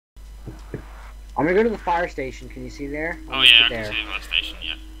I'm gonna go to the fire station. Can you see there? Oh yeah, I can see the fire station.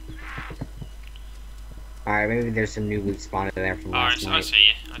 Yeah. All right, maybe there's some new loot spawned in there from last night. I see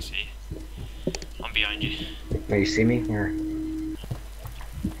you. I see you. I'm behind you. Oh, you see me? Where?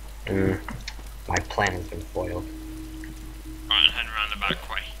 My plan has been foiled. Right, I'm heading around the back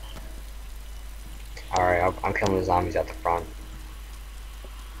way. Alright, I'm killing the zombies at the front.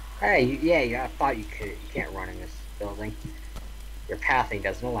 Hey, yeah, I thought you could. You can't run in this building. Your pathing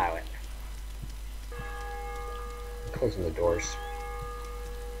doesn't allow it. I'm closing the doors.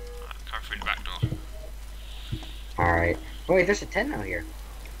 Come through the back door. Alright. Oh, wait, there's a tent out here.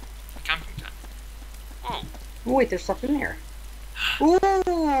 A camping tent. Whoa. Oh, wait, there's stuff in there. Ooh!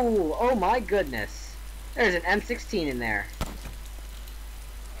 Oh my goodness. There's an M16 in there.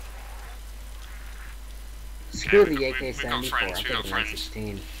 Screw the AK-74, I'm taking an M16.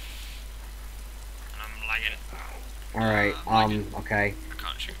 And I'm lagging. Alright, okay. I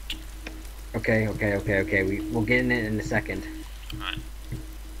can't shoot. Okay, we'll get in it in a second. Alright.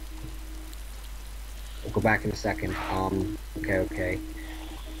 We'll go back in a second. Okay.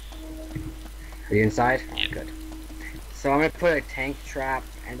 Are you inside? Yeah. Oh, good. So I'm gonna put a tank trap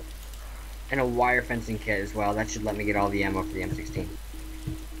and a wire fencing kit as well. That should let me get all the ammo for the M16.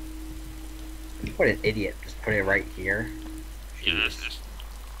 What an idiot. Just put it right here. Yeah, that's this.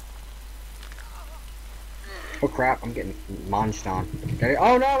 Oh crap, I'm getting munched on.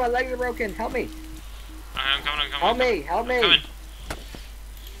 Oh no, my legs are broken. Help me. I'm coming. Help me. I'm coming.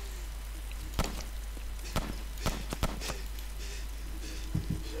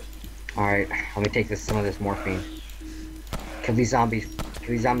 Alright, let me take some of this morphine. Kill these zombies. Kill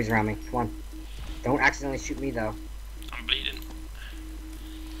these zombies around me. Come on. Don't accidentally shoot me though. I'm bleeding.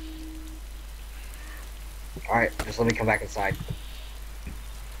 Alright, just let me come back inside.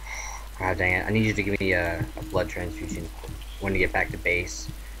 God dang it. I need you to give me a blood transfusion when you get back to base.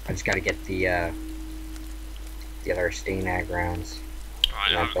 I just gotta get the other stain ag rounds.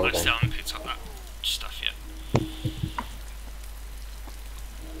 Alright, I still haven't picked up that stuff yet.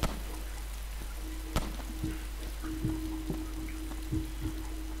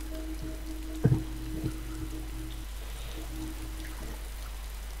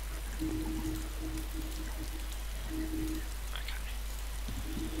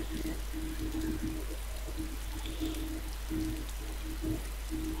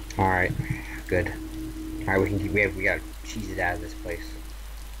 Alright, good. Alright, we gotta cheese it out of this place.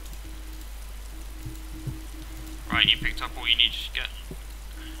 Right, you picked up all you need to get.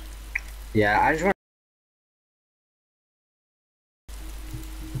 Yeah, I just want.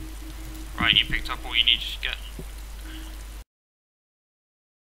 Right, you picked up all you need to get.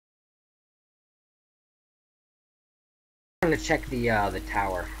 I'm gonna check the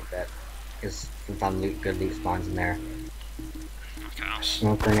tower a bit, because some good loot spawns in there. Okay, I'll...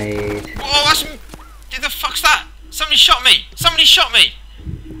 Smoke grenade. Whoa, that's... What the fuck's that? Somebody shot me! Somebody shot me!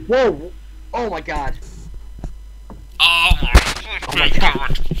 Whoa! Oh my god! Oh my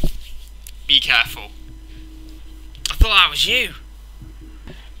god! Be careful. I thought that was you.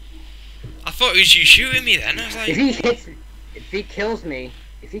 I thought it was you shooting me then. I was like... If he kills me,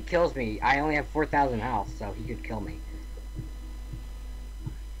 I only have 4,000 health, so he could kill me.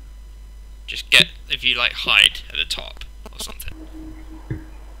 Just get, if you like, hide at the top or something.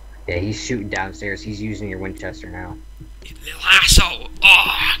 Yeah, he's shooting downstairs. He's using your Winchester now. You little asshole!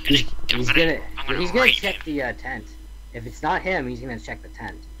 Oh, he's gonna check him. the tent. If it's not him, he's gonna check the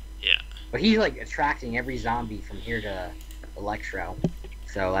tent. Yeah. But he's like attracting every zombie from here to Electro,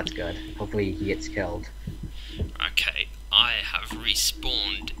 so that's good. Hopefully he gets killed. Okay, I have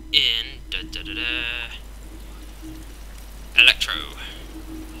respawned in Electro.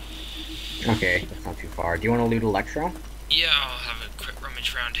 Okay, that's not too far. Do you want to loot Electro? Yeah, I'll have a quick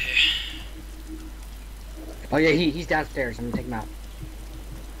rummage around here. Oh yeah, he's downstairs. I'm gonna take him out.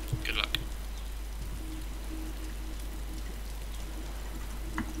 Good luck.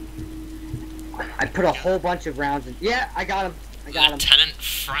 I put a whole bunch of rounds in. Yeah, I got him. Lieutenant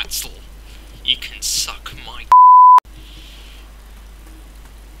Fratzel, you can suck my.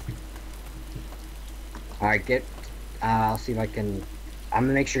 Alright, get. I'll see if I can. I'm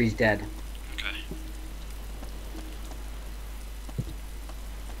gonna make sure he's dead. Okay.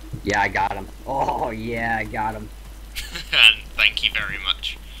 Yeah, I got him. Oh yeah, I got him. And thank you very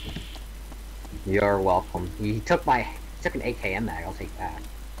much. You're welcome. He took an AKM mag. I'll take that.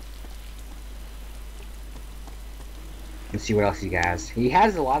 Let's see what else he has. He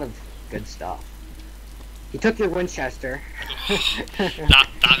has a lot of good stuff. He took your Winchester. that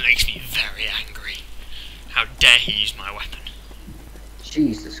makes me very angry. How dare he use my weapon?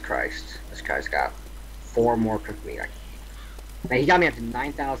 Jesus Christ. This guy's got 4 more cooked meat. Now he got me up to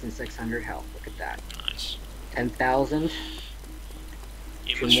 9,600 health. Look at that. Nice. 10,000.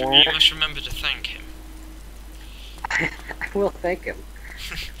 You more. must remember to thank him. I will thank him.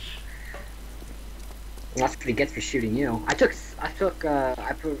 Well, that's what he gets for shooting you. I put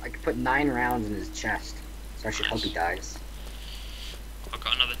 9 rounds in his chest, so I should hope he dies. I've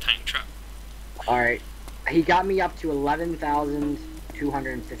got another tank trap. All right, he got me up to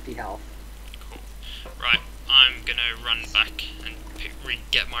 11,250 health. Cool. Right, I'm gonna run back and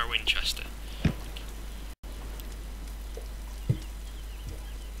get my Winchester.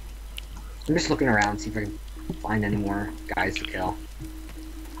 I'm just looking around, see if I can find any more guys to kill.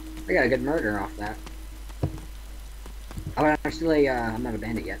 I got a good murder off that. Oh, I'm still I'm not a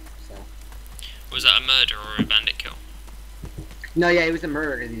bandit yet, so. Was that a murder or a bandit kill? No, yeah, it was a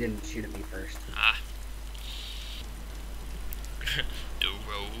murder because he didn't shoot at me first. Ah. The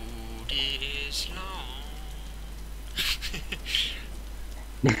road is long.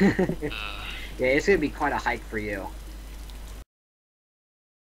 Yeah, it's gonna be quite a hike for you.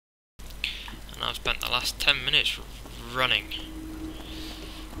 And I've spent the last 10 minutes running.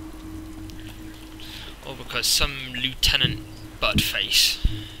 All because some Lieutenant Buttface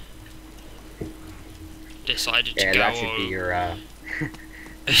decided to go. Yeah, that should be your. That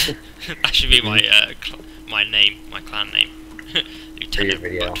should be my my name, my clan name, Lieutenant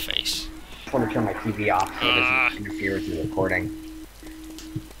Buttface. I just want to turn my TV off so it doesn't interfere with the recording.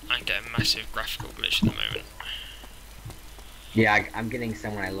 I'm getting a massive graphical glitch at the moment. Yeah, I'm getting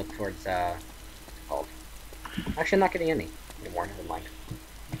some when I look towards called. Actually, I'm not getting any anymore. Never mind.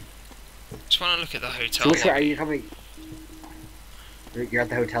 Just want to look at the hotel. So which lobby. are you coming? You're at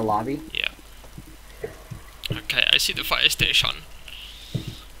the hotel lobby? Yeah. Okay, I see the fire station.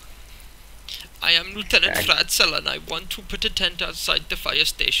 I am Lieutenant Flatzel and I want to put a tent outside the fire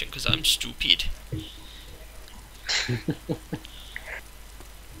station because I'm stupid.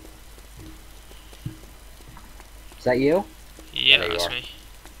 Is that you? Yeah, oh, that's you me.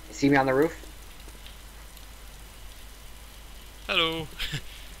 You see me on the roof? Hello.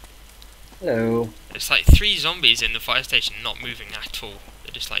 Hello. There's like 3 zombies in the fire station not moving at all.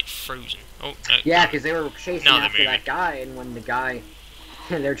 They're just like frozen. Oh, no. Yeah, because they were chasing after moving. that guy, and when the guy...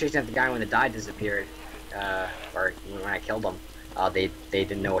 they were chasing after the guy when the guy disappeared. Or when I killed them. They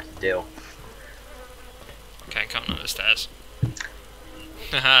didn't know what to do. Okay, come up the stairs.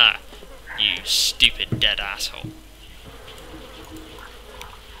 Haha. You stupid dead asshole.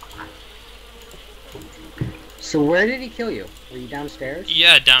 So where did he kill you? Were you downstairs?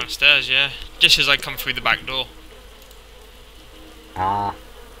 Yeah, downstairs, yeah. Just as I come through the back door. Ah.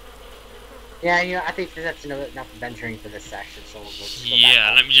 Yeah, you know, I think that's enough adventuring for this section, so we'll just go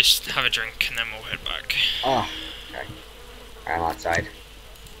Yeah, back let me just have a drink and then we'll head back. Oh, okay. Alright, I'm outside.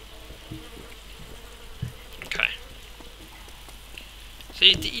 Okay. So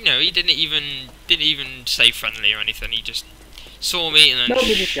you know, he didn't even say friendly or anything. He just saw me and then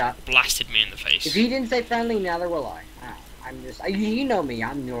blasted me in the face. If he didn't say friendly, neither will I. You know me.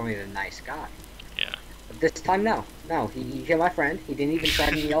 I'm normally the nice guy. Yeah. But this time, no. No, he killed my friend. He didn't even try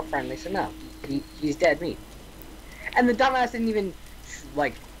to yell friendly, so no. He's dead meat. And the dumbass didn't even,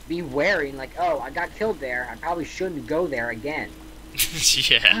 like, be wearing, like, oh, I got killed there. I probably shouldn't go there again.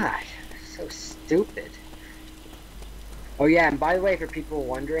 Yeah. God, so stupid. Oh yeah, and by the way, for people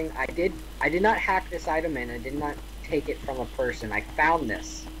wondering, I did not hack this item in. I did not take it from a person. I found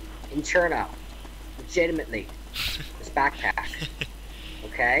this in Cherno. Legitimately. This backpack.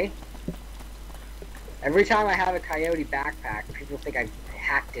 Okay? Every time I have a coyote backpack, people think I've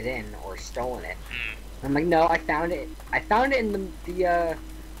hacked it in or stolen it. I'm like, no, I found it. I found it in the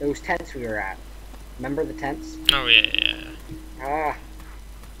those tents we were at. Remember the tents? Oh yeah. Ah.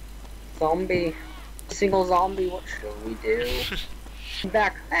 Zombie. Single zombie, what should we do?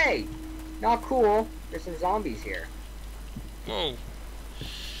 Back. Hey! Not cool. There's some zombies here. Whoa.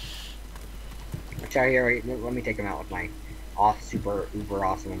 Watch out here. Wait, let me take him out with my super uber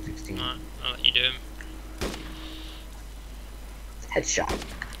awesome M16. Alright, I'll let you do him. Headshot.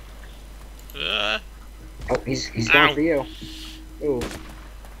 Oh, he's going for you. Ooh.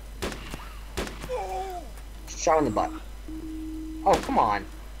 Shot in the butt. Oh, come on.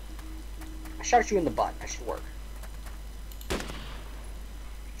 I shot you in the butt. That should work.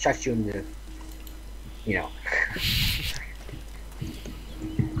 Shot you in the... You know.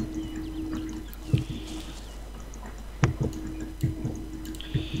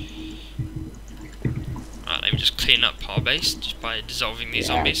 Alright, let me just clean up our base just by dissolving these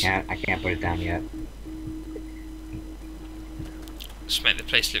zombies. I can't put it down yet. Just make the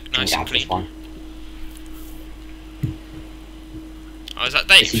place look nice and clean. Oh, is that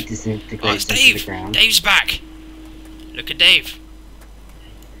Dave? Oh, it's Dave! Dave's back! Look at Dave.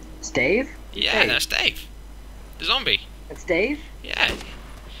 It's Dave? Yeah, Dave? that's Dave. The zombie. That's Dave? Yeah.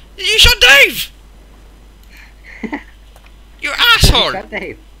 You shot Dave! You asshole! Shot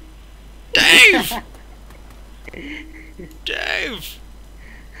Dave. Dave! Dave!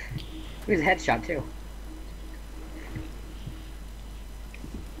 He was a headshot too.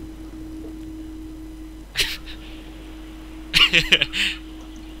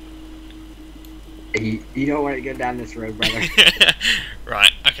 You don't want to go down this road, brother.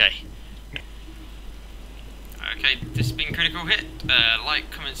 Right, okay. Okay, this has been Critical Hit. Like,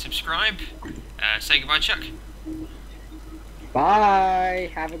 comment, subscribe. Say goodbye, Chuck.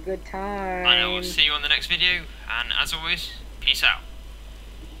 Bye. Have a good time. And I will see you on the next video. And as always, peace out.